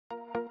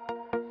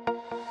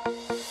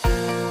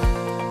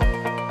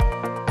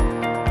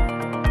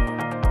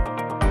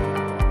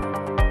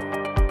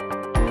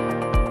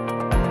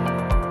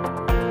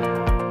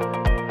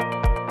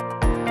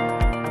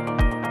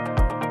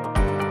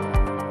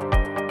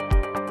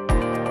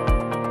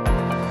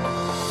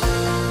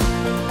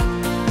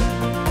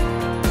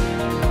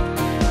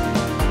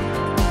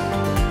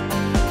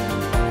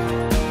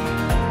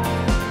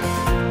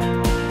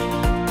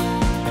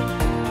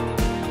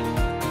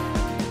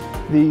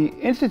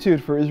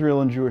Institute for Israel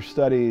and Jewish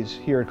Studies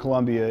here at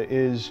Columbia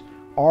is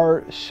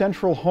our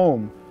central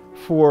home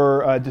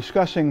for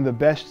discussing the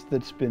best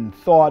that's been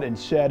thought and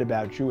said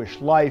about Jewish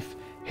life,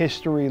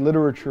 history,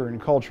 literature, and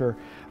culture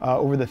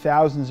over the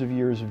thousands of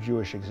years of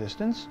Jewish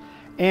existence,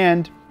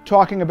 and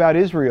talking about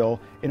Israel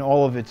in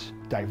all of its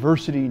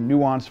diversity,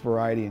 nuance,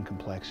 variety, and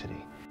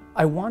complexity.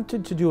 I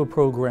wanted to do a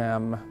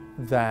program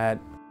that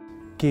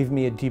gave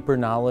me a deeper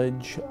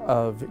knowledge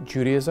of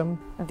Judaism.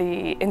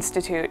 The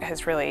Institute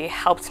has really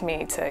helped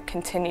me to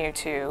continue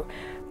to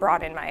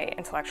broaden my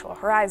intellectual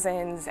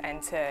horizons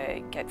and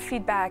to get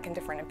feedback and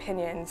different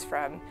opinions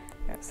from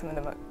some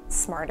of the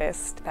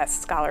smartest,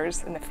 best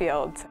scholars in the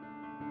field.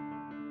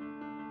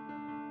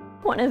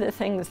 One of the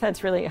things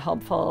that's really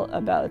helpful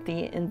about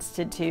the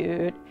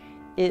Institute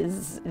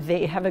is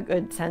they have a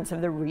good sense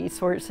of the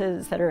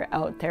resources that are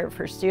out there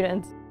for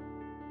students.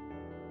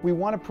 We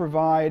want to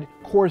provide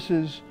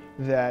courses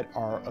that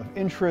are of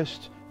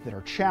interest, that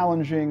are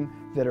challenging,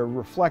 that are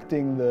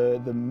reflecting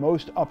the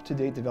most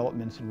up-to-date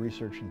developments in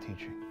research and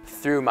teaching.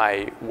 Through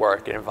my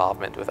work and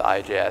involvement with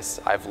iijs,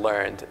 I've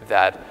learned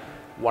that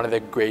one of the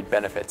great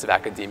benefits of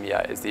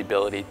academia is the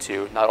ability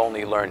to not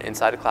only learn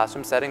inside a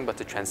classroom setting, but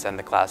to transcend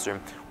the classroom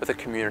with a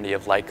community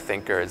of like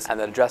thinkers and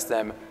then address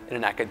them in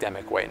an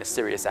academic way, in a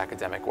serious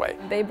academic way.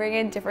 They bring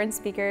in different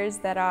speakers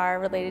that are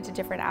related to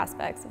different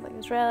aspects of like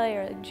Israeli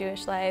or like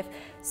Jewish life.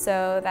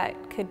 So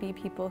that could be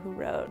people who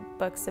wrote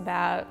books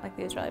about like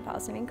the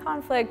Israeli-Palestinian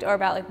conflict or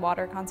about like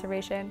water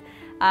conservation.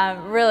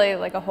 Really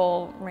like a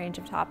whole range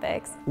of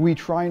topics. We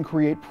try and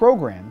create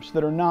programs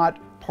that are not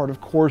part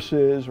of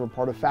courses or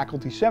part of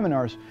faculty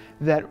seminars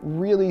that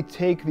really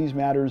take these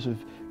matters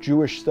of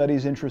Jewish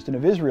studies interest and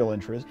of Israel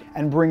interest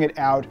and bring it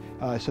out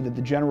so that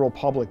the general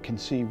public can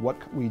see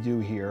what we do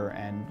here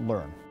and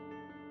learn.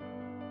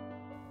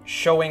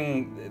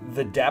 Showing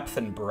the depth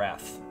and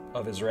breadth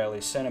of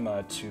Israeli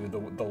cinema to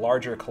the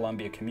larger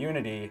Columbia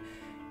community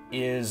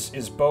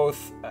is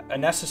both a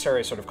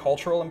necessary sort of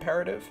cultural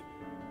imperative,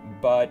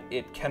 but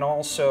it can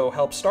also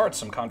help start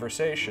some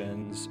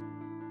conversations.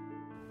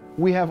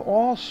 We have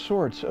all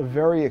sorts of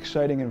very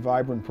exciting and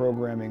vibrant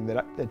programming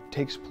that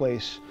takes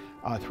place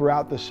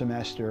throughout the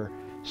semester.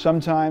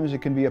 Sometimes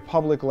it can be a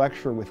public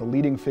lecture with a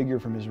leading figure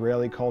from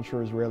Israeli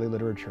culture, Israeli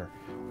literature,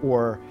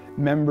 or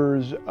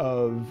members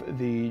of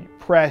the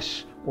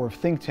press or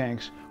think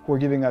tanks who are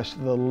giving us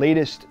the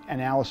latest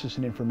analysis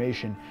and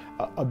information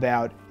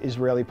about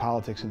Israeli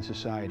politics and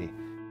society.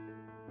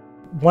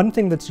 One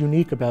thing that's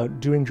unique about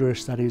doing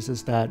Jewish studies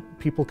is that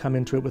people come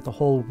into it with a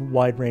whole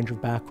wide range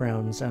of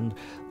backgrounds and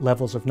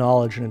levels of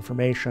knowledge and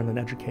information and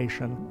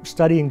education.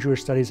 Studying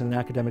Jewish studies in an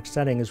academic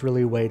setting is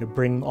really a way to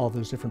bring all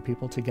those different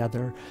people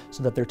together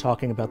so that they're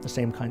talking about the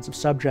same kinds of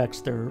subjects,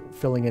 they're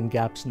filling in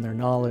gaps in their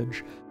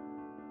knowledge.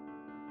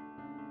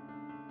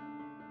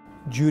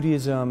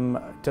 Judaism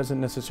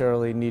doesn't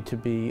necessarily need to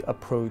be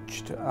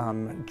approached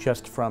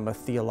just from a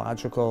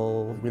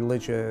theological,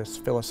 religious,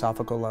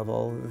 philosophical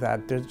level,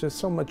 that there's just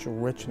so much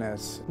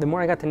richness. The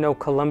more I got to know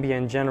Columbia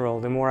in general,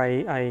 the more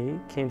I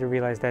came to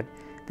realize that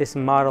this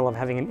model of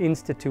having an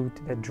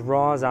institute that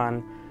draws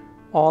on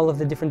all of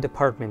the different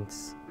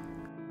departments,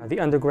 the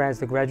undergrads,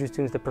 the graduate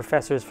students, the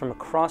professors from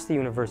across the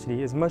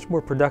university is much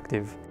more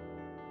productive.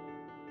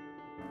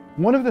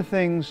 One of the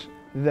things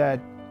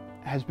that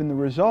has been the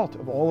result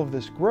of all of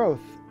this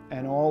growth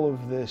and all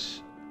of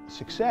this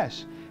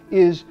success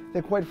is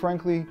that, quite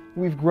frankly,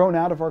 we've grown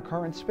out of our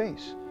current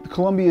space.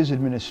 Columbia's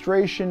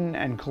administration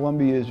and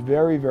Columbia's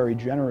very, very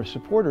generous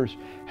supporters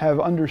have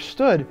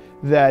understood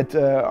that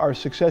our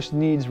success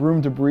needs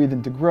room to breathe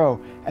and to grow,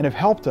 and have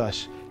helped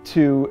us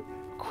to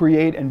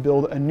create and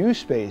build a new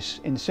space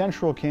in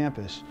Central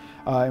Campus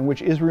in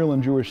which Israel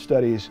and Jewish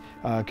studies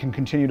can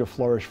continue to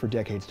flourish for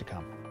decades to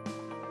come.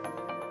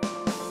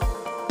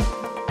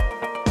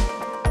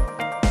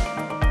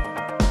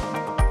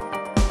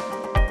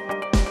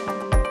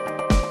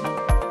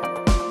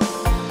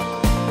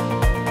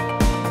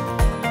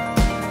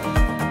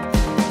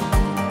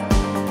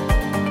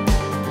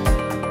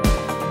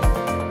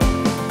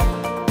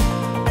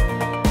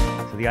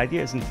 The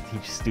idea isn't to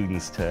teach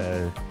students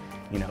to,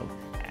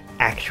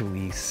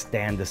 actually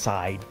stand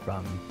aside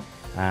from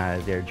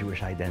their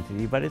Jewish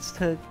identity, but it's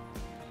to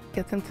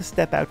get them to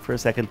step out for a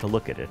second to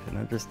look at it and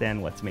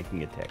understand what's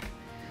making it tick,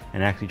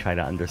 and actually try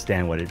to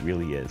understand what it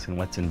really is and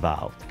what's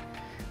involved.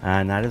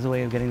 Not as a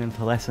way of getting them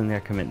to lessen their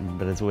commitment,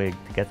 but as a way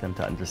to get them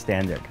to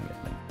understand their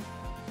commitment.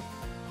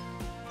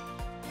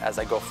 As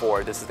I go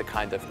forward, this is the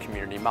kind of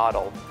community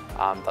model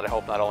that I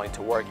hope not only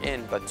to work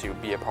in, but to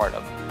be a part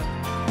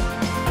of.